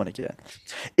repeat that one again.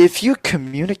 If you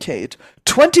communicate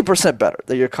 20% better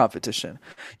than your competition,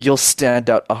 you'll stand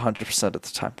out 100% of the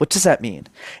time. What does that mean?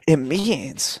 It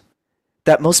means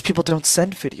that most people don't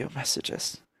send video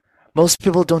messages. Most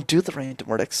people don't do the random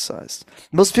word exercise.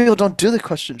 Most people don't do the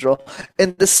question drill.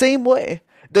 In the same way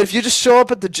that if you just show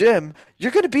up at the gym,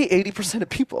 you're going to beat 80% of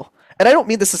people. And I don't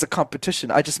mean this as a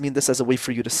competition. I just mean this as a way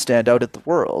for you to stand out in the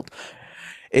world.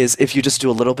 Is if you just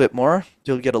do a little bit more,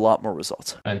 you'll get a lot more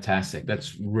results. Fantastic.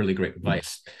 That's really great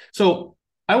advice. So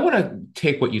I want to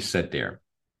take what you said there,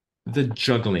 the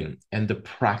juggling and the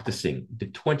practicing, the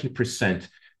 20%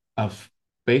 of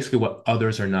basically what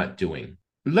others are not doing.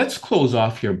 Let's close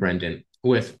off here, Brendan,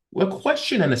 with a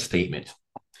question and a statement.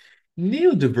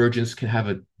 Neurodivergents can have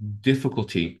a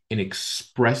difficulty in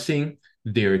expressing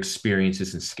their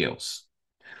experiences and skills,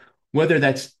 whether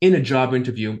that's in a job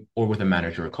interview or with a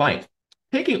manager or client.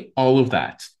 Taking all of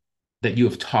that you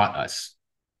have taught us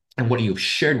and what you've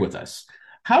shared with us,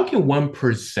 how can one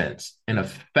present an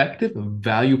effective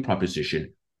value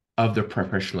proposition of their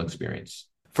professional experience?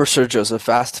 For sure, Joseph.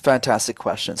 Fantastic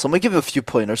question. So I'm going to give you a few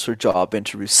pointers for job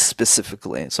interviews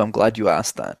specifically. So I'm glad you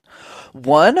asked that.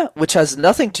 One, which has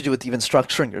nothing to do with even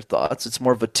structuring your thoughts. It's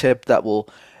more of a tip that will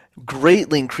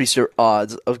greatly increase your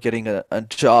odds of getting a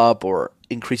job or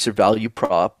increase your value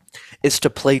prop, is to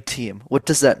play team. What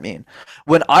does that mean?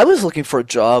 When I was looking for a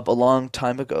job a long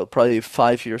time ago, probably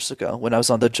 5 years ago, when I was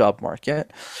on the job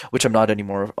market, which I'm not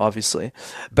anymore, obviously,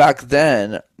 back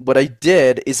then, what I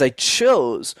did is I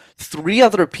chose three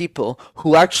other people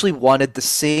who actually wanted the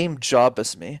same job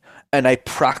as me, and I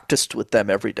practiced with them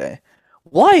every day.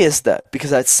 Why is that?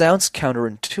 Because that sounds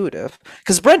counterintuitive.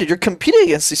 Because Brandon, you're competing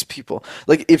against these people.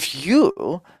 Like if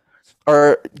you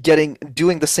are doing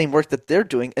the same work that they're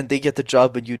doing and they get the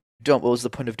job and you don't, what was the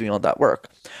point of doing all that work?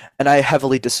 And I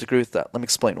heavily disagree with that. Let me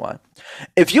explain why.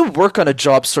 If you work on a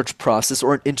job search process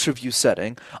or an interview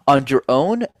setting on your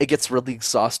own, it gets really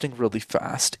exhausting really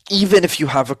fast. Even if you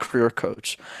have a career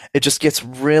coach, it just gets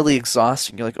really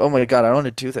exhausting. You're like, oh my God, I don't want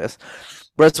to do this.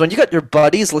 Whereas when you got your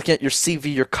buddies looking at your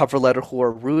CV, your cover letter, who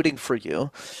are rooting for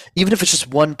you, even if it's just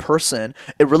one person,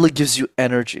 it really gives you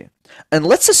energy. And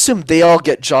let's assume they all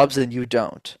get jobs and you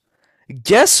don't.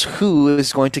 Guess who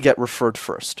is going to get referred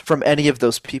first from any of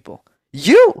those people?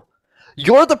 You!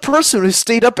 You're the person who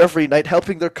stayed up every night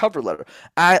helping their cover letter,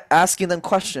 asking them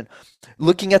questions,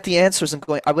 looking at the answers and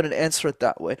going, I wouldn't answer it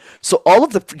that way. So all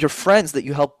of your friends that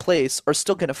you help place are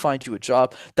still going to find you a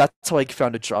job. That's how I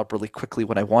found a job really quickly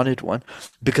when I wanted one,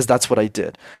 because that's what I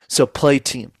did. So play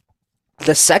team.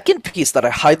 The second piece that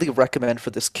I highly recommend for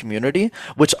this community,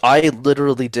 which I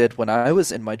literally did when I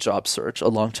was in my job search a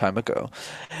long time ago,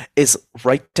 is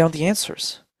write down the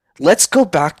answers. Let's go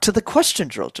back to the question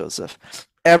drill, Joseph.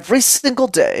 Every single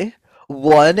day,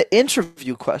 one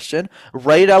interview question,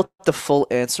 write out the full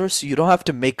answer so you don't have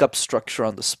to make up structure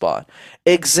on the spot.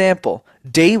 Example,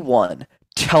 day one,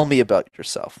 tell me about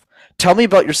yourself. Tell me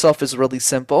about yourself is really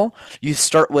simple. You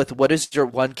start with what is your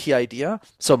one key idea?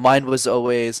 So mine was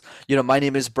always, my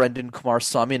name is Brendan Kumar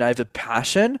Swamy and I have a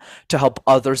passion to help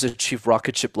others achieve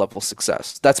rocket ship level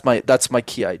success. That's my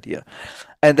key idea.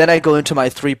 And then I go into my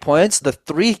 3 points, the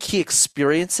three key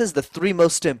experiences, the three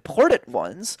most important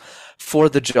ones for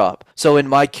the job. So in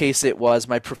my case, it was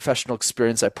my professional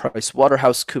experience at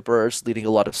PricewaterhouseCoopers, leading a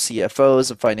lot of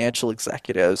CFOs and financial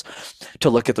executives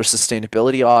to look at their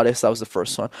sustainability audits. That was the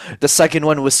first one. The second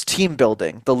one was team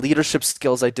building, the leadership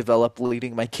skills I developed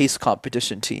leading my case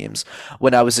competition teams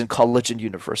when I was in college and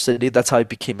university. That's how I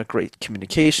became a great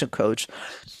communication coach.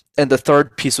 And the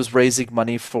third piece was raising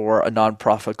money for a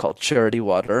nonprofit called Charity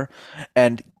Water,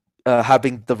 and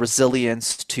having the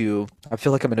resilience to. I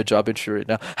feel like I'm in a job interview right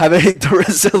now. Having the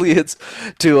resilience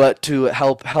to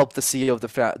help the CEO of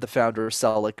the founder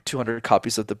sell like 200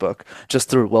 copies of the book just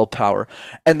through willpower.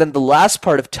 And then the last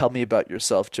part of tell me about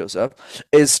yourself, Joseph,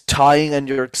 is tying in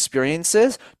your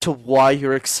experiences to why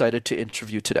you're excited to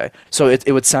interview today. So it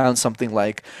would sound something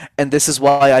like, and this is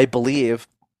why I believe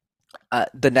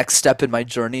the next step in my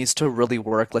journey is to really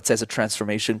work, let's say, as a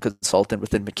transformation consultant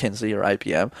within McKinsey or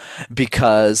IBM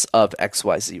because of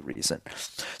XYZ reason.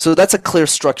 So that's a clear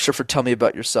structure for tell me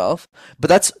about yourself. But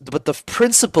the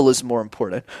principle is more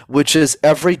important, which is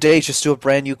every day just do a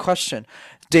brand new question.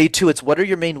 Day two, it's what are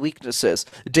your main weaknesses?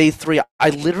 Day three, I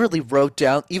literally wrote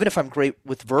down, even if I'm great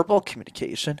with verbal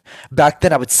communication, back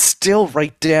then I would still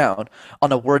write down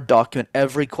on a Word document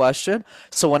every question.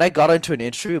 So when I got into an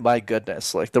interview, my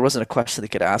goodness, like there wasn't a question they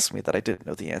could ask me that I didn't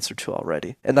know the answer to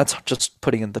already. And that's just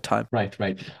putting in the time. Right,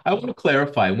 right. I want to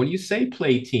clarify. When you say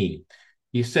play team,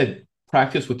 you said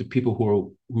practice with the people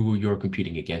who you're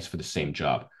competing against for the same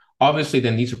job. Obviously,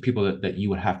 then these are people that you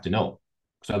would have to know.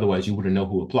 So otherwise, you wouldn't know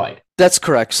who applied. That's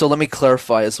correct. So let me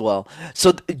clarify as well.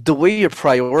 So the way you're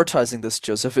prioritizing this,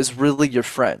 Joseph, is really your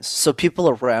friends. So people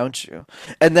around you.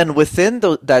 And then within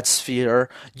that sphere,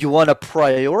 you want to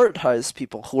prioritize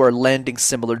people who are landing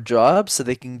similar jobs so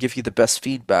they can give you the best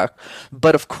feedback.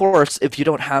 But of course, if you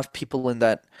don't have people in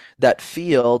that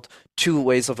field, two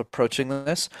ways of approaching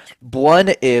this. One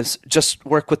is just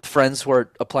work with friends who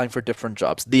are applying for different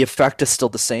jobs. The effect is still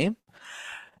the same.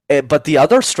 But the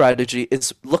other strategy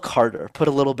is look harder, put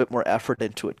a little bit more effort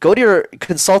into it. Go to your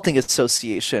consulting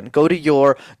association, go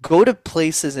to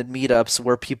places and meetups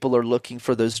where people are looking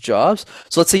for those jobs.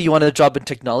 So let's say you want a job in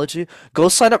technology, go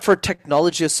sign up for a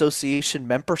technology association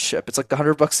membership. It's like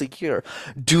 $100 a year.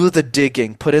 Do the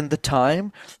digging, put in the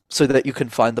time so that you can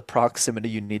find the proximity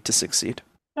you need to succeed.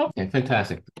 Okay,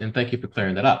 fantastic. And thank you for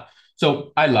clearing that up.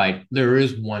 So I lied. There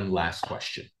is one last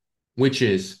question, which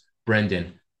is,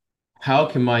 Brendan, how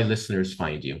can my listeners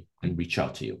find you and reach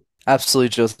out to you? Absolutely,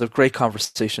 Joseph. Great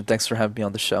conversation. Thanks for having me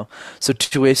on the show. So,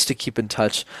 two ways to keep in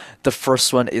touch. The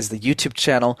first one is the YouTube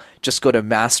channel. Just go to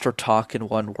Master Talk in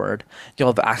one word. You'll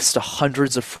have access to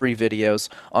hundreds of free videos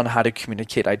on how to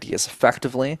communicate ideas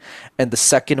effectively. And the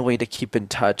second way to keep in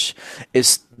touch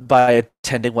is by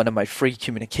attending one of my free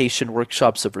communication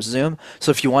workshops over Zoom.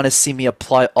 So if you want to see me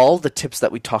apply all the tips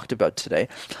that we talked about today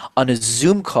on a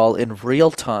Zoom call in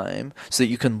real time so that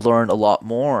you can learn a lot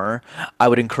more, I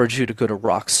would encourage you to go to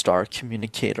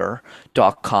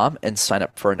rockstarcommunicator.com and sign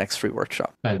up for our next free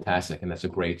workshop. Fantastic. And that's a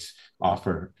great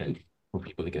offer and for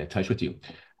people to get in touch with you.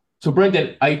 So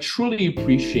Brendan, I truly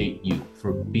appreciate you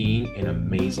for being an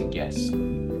amazing guest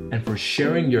and for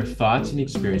sharing your thoughts and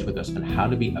experience with us on how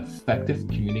to be effective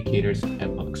communicators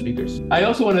and public speakers. I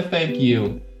also want to thank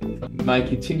you, my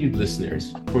continued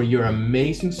listeners, for your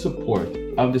amazing support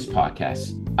of this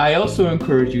podcast. I also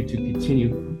encourage you to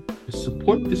continue to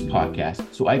support this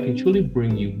podcast so I can truly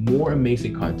bring you more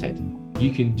amazing content.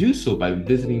 You can do so by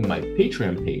visiting my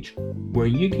Patreon page, where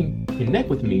you can connect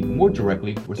with me more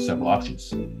directly with several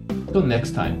options. Until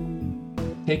next time,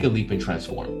 take a leap and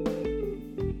transform.